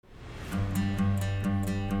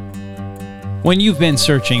When you've been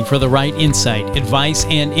searching for the right insight, advice,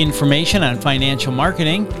 and information on financial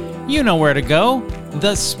marketing, you know where to go.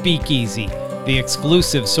 The Speakeasy, the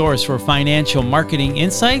exclusive source for financial marketing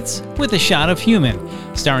insights with a shot of human,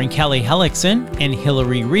 starring Kelly Hellickson and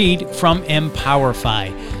Hillary Reed from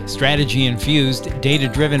Empowerfi, strategy-infused,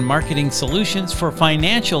 data-driven marketing solutions for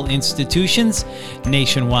financial institutions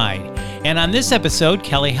nationwide. And on this episode,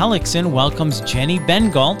 Kelly Hellickson welcomes Jenny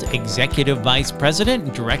Bengalt, Executive Vice President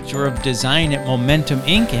and Director of Design at Momentum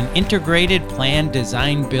Inc., an integrated plan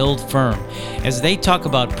design build firm, as they talk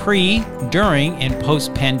about pre, during, and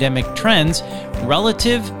post-pandemic trends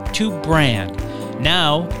relative to brand.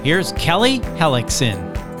 Now, here's Kelly Hellickson.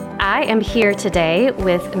 I am here today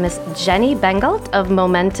with Miss Jenny Bengalt of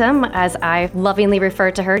Momentum, as I lovingly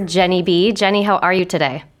refer to her, Jenny B. Jenny, how are you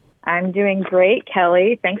today? I'm doing great,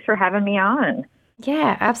 Kelly. Thanks for having me on.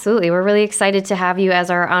 Yeah, absolutely. We're really excited to have you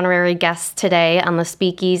as our honorary guest today on the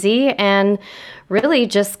Speakeasy, and really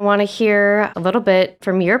just want to hear a little bit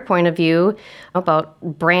from your point of view about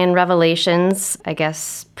brand revelations, I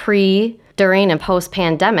guess, pre, during, and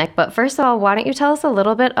post-pandemic. But first of all, why don't you tell us a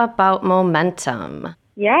little bit about Momentum?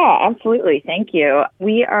 Yeah, absolutely. Thank you.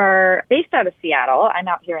 We are based out of Seattle. I'm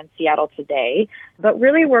out here in Seattle today, but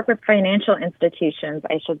really work with financial institutions,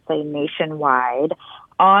 I should say nationwide,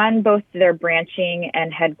 on both their branching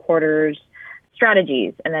and headquarters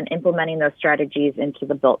strategies, and then implementing those strategies into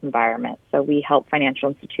the built environment. So we help financial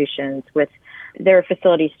institutions with their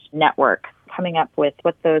facilities network, coming up with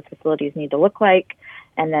what those facilities need to look like,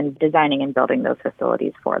 and then designing and building those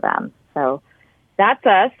facilities for them. So that's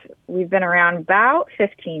us. We've been around about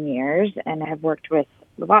 15 years and have worked with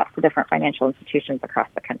lots of different financial institutions across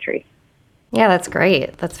the country. Yeah, that's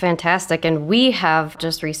great. That's fantastic. And we have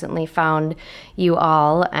just recently found you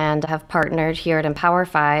all and have partnered here at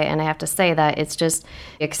Empowerfi. And I have to say that it's just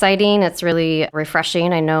exciting. It's really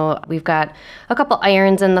refreshing. I know we've got a couple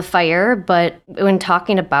irons in the fire, but when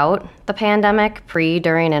talking about the pandemic, pre,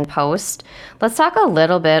 during, and post, let's talk a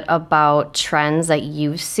little bit about trends that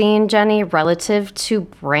you've seen, Jenny, relative to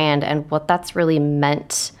brand and what that's really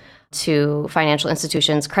meant to financial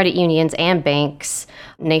institutions, credit unions, and banks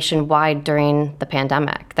nationwide during the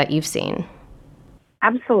pandemic that you've seen?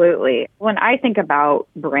 Absolutely. When I think about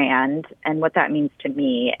brand and what that means to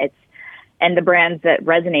me, and the brands that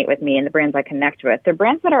resonate with me and the brands I connect with, they're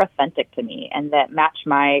brands that are authentic to me and that match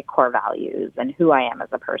my core values and who I am as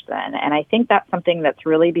a person. And I think that's something that's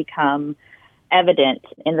really become evident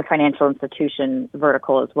in the financial institution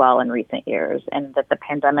vertical as well in recent years, and that the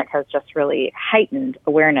pandemic has just really heightened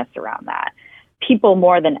awareness around that. People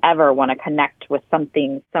more than ever want to connect with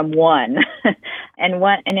someone, and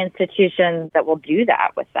want an institution that will do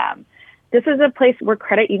that with them. This is a place where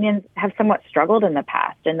credit unions have somewhat struggled in the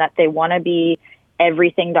past, in that they want to be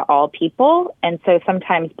everything to all people. And so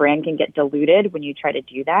sometimes brand can get diluted when you try to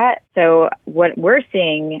do that. So what we're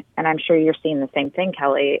seeing, and I'm sure you're seeing the same thing,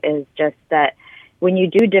 Kelly, is just that when you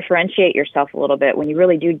do differentiate yourself a little bit, when you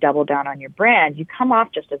really do double down on your brand, you come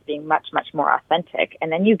off just as being much, much more authentic.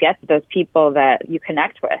 And then you get those people that you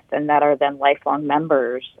connect with and that are then lifelong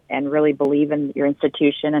members and really believe in your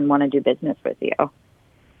institution and want to do business with you.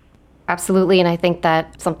 Absolutely. And I think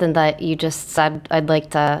that something that you just said, I'd like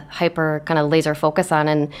to hyper kind of laser focus on.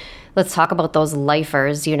 And let's talk about those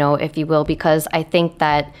lifers, if you will, because I think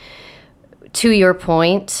that, to your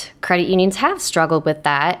point, credit unions have struggled with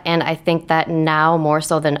that. And I think that now more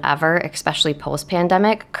so than ever, especially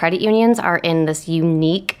post-pandemic, credit unions are in this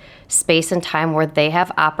unique space and time where they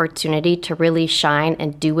have opportunity to really shine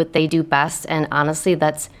and do what they do best. And honestly,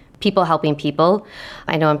 that's people helping people.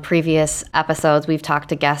 I know in previous episodes, we've talked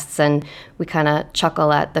to guests and we kind of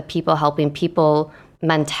chuckle at the people helping people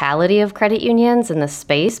mentality of credit unions in this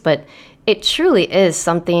space, but it truly is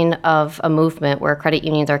something of a movement where credit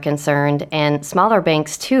unions are concerned, and smaller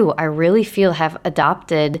banks too, I really feel have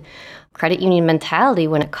adopted credit union mentality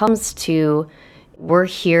when it comes to we're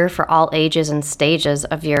here for all ages and stages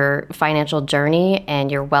of your financial journey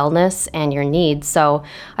and your wellness and your needs. So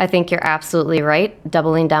I think you're absolutely right.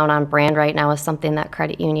 Doubling down on brand right now is something that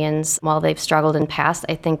credit unions, while they've struggled in past,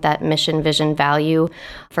 I think that mission, vision, value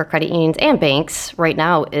for credit unions and banks right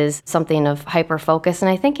now is something of hyper focus.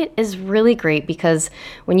 And I think it is really great because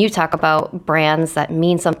when you talk about brands that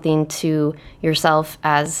mean something to yourself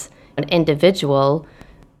as an individual,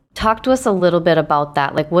 talk to us a little bit about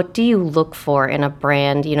that. Like, what do you look for in a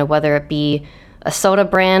brand, whether it be a soda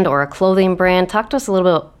brand or a clothing brand? Talk to us a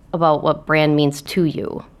little bit about what brand means to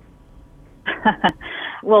you.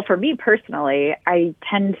 Well, for me personally, I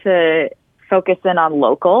tend to focus in on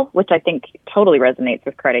local, which I think totally resonates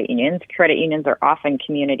with credit unions. Credit unions are often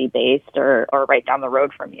community-based or right down the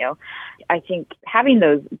road from you. I think having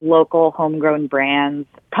those local homegrown brands,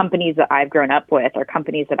 companies that I've grown up with or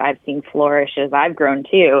companies that I've seen flourish as I've grown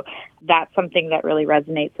too, that's something that really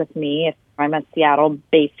resonates with me. I'm a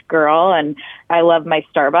Seattle-based girl, and I love my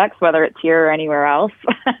Starbucks, whether it's here or anywhere else.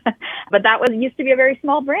 But that used to be a very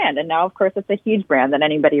small brand, and now, of course, it's a huge brand that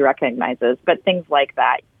anybody recognizes. But things like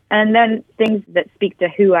that. And then things that speak to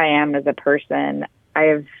who I am as a person. I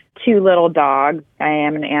have 2 little dogs. I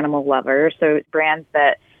am an animal lover, so brands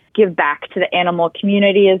that give back to the animal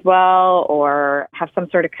community as well, or have some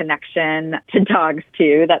sort of connection to dogs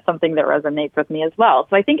too. That's something that resonates with me as well.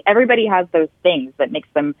 So I think everybody has those things that makes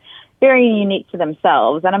them very unique to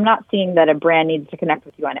themselves. And I'm not seeing that a brand needs to connect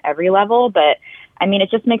with you on every level, but I mean,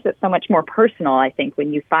 it just makes it so much more personal, I think,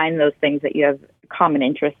 when you find those things that you have common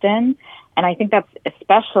interest in. And I think that's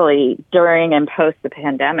especially during and post the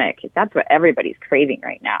pandemic, that's what everybody's craving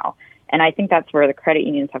right now. And I think that's where the credit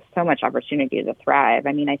unions have so much opportunity to thrive.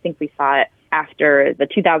 I mean, I think we saw it after the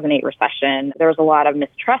 2008 recession. There was a lot of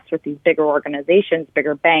mistrust with these bigger organizations,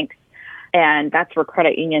 bigger banks. And that's where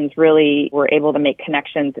credit unions really were able to make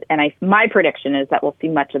connections. And my prediction is that we'll see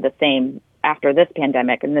much of the same after this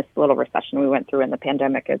pandemic and this little recession we went through in the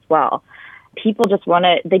pandemic as well. People just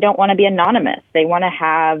they don't want to be anonymous. They want to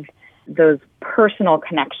have those personal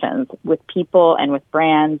connections with people and with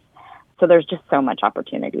brands. So there's just so much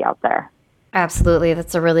opportunity out there. Absolutely.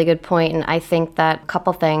 That's a really good point. And I think that a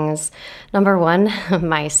couple things. Number one,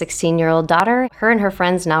 my 16-year-old daughter, her and her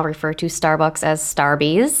friends now refer to Starbucks as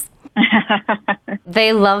Starbies.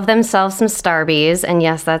 They love themselves some Starbies. And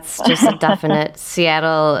yes, that's just a definite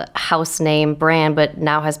Seattle house name brand, but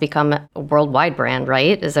now has become a worldwide brand,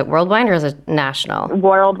 right? Is it worldwide or is it national?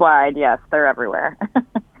 Worldwide, yes. They're everywhere.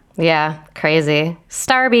 Yeah, crazy.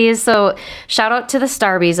 Starbies. So shout out to the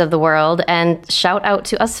Starbies of the world and shout out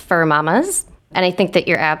to us fur mamas. And I think that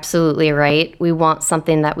you're absolutely right. We want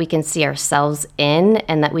something that we can see ourselves in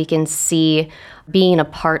and that we can see being a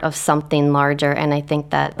part of something larger. And I think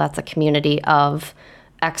that that's a community of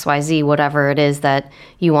XYZ, whatever it is that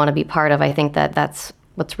you want to be part of. I think that that's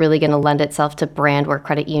what's really going to lend itself to brand or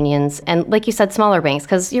credit unions. And like you said, smaller banks,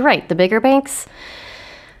 because you're right, the bigger banks,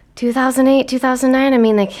 2008, 2009, I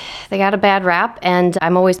mean, they got a bad rap, and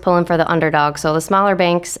I'm always pulling for the underdog. So the smaller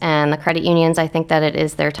banks and the credit unions, I think that it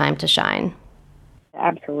is their time to shine.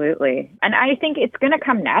 Absolutely. And I think it's going to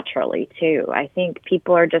come naturally, too. I think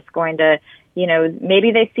people are just going to,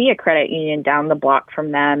 maybe they see a credit union down the block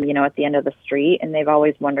from them, at the end of the street, and they've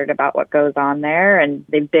always wondered about what goes on there, and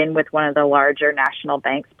they've been with one of the larger national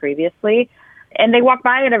banks previously. And they walk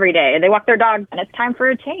by it every day, and they walk their dog, and it's time for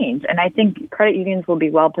a change. And I think credit unions will be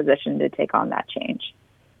well positioned to take on that change.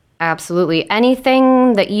 Absolutely.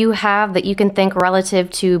 Anything that you have that you can think relative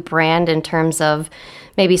to brand in terms of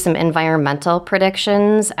maybe some environmental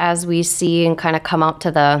predictions as we see and kind of come out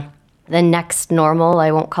to the next normal?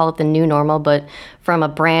 I won't call it the new normal, but from a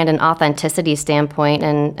brand and authenticity standpoint,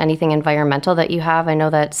 and anything environmental that you have. I know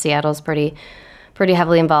that Seattle's pretty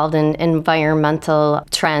heavily involved in environmental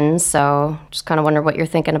trends. So just kind of wonder what you're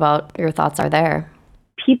thinking about, your thoughts are there.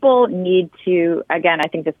 People need to, again, I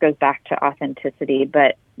think this goes back to authenticity,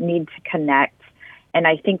 but need to connect and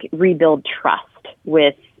I think rebuild trust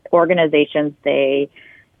with organizations they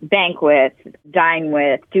bank with, dine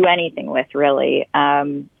with, do anything with, really.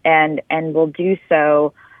 And we'll do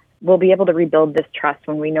so. We'll be able to rebuild this trust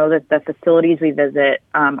when we know that the facilities we visit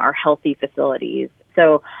are healthy facilities.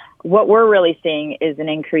 So what we're really seeing is an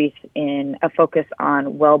increase in a focus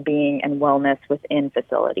on well-being and wellness within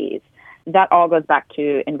facilities. That all goes back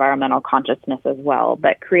to environmental consciousness as well,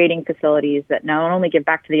 but creating facilities that not only give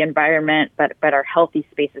back to the environment, but are healthy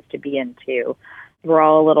spaces to be in too. We're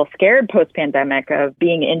all a little scared post-pandemic of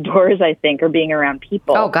being indoors, I think, or being around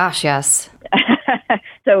people. Oh, gosh, yes.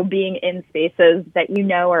 So being in spaces that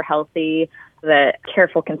are healthy, that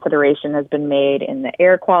careful consideration has been made in the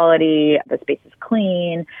air quality, the space is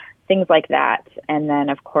clean, things like that. And then,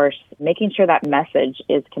 of course, making sure that message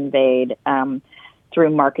is conveyed through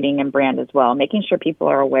marketing and brand as well, making sure people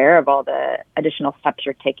are aware of all the additional steps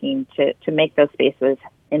you're taking to make those spaces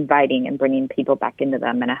inviting and bringing people back into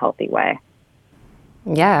them in a healthy way.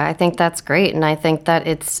 Yeah, I think that's great. And I think that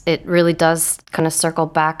it really does kind of circle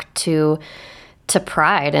back to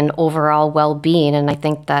pride and overall well-being. And I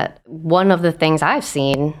think that one of the things I've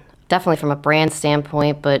seen, definitely from a brand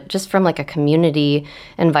standpoint, but just from like a community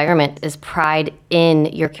environment, is pride in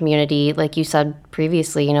your community. Like you said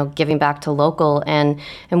previously, giving back to local and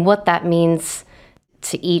what that means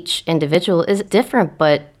to each individual is different,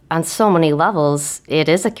 but on so many levels, it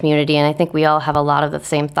is a community. And I think we all have a lot of the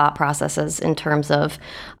same thought processes in terms of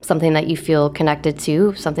something that you feel connected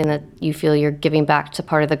to, something that you feel you're giving back to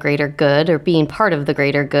part of the greater good or being part of the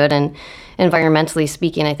greater good. And environmentally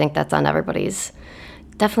speaking, I think that's on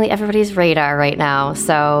definitely everybody's radar right now.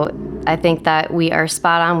 So I think that we are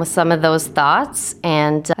spot on with some of those thoughts.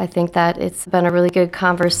 And I think that it's been a really good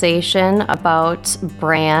conversation about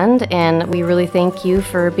brand. And we really thank you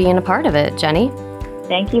for being a part of it, Jenny.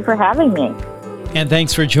 Thank you for having me. And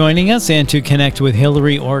thanks for joining us. And to connect with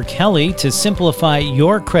Hillary or Kelly to simplify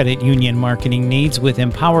your credit union marketing needs with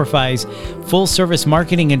EmpowerFi's full-service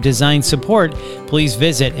marketing and design support, please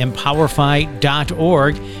visit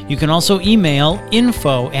empowerfi.org. You can also email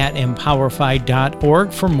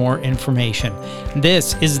info@empowerfi.org for more information.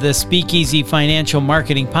 This is the Speakeasy Financial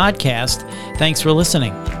Marketing Podcast. Thanks for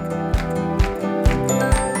listening.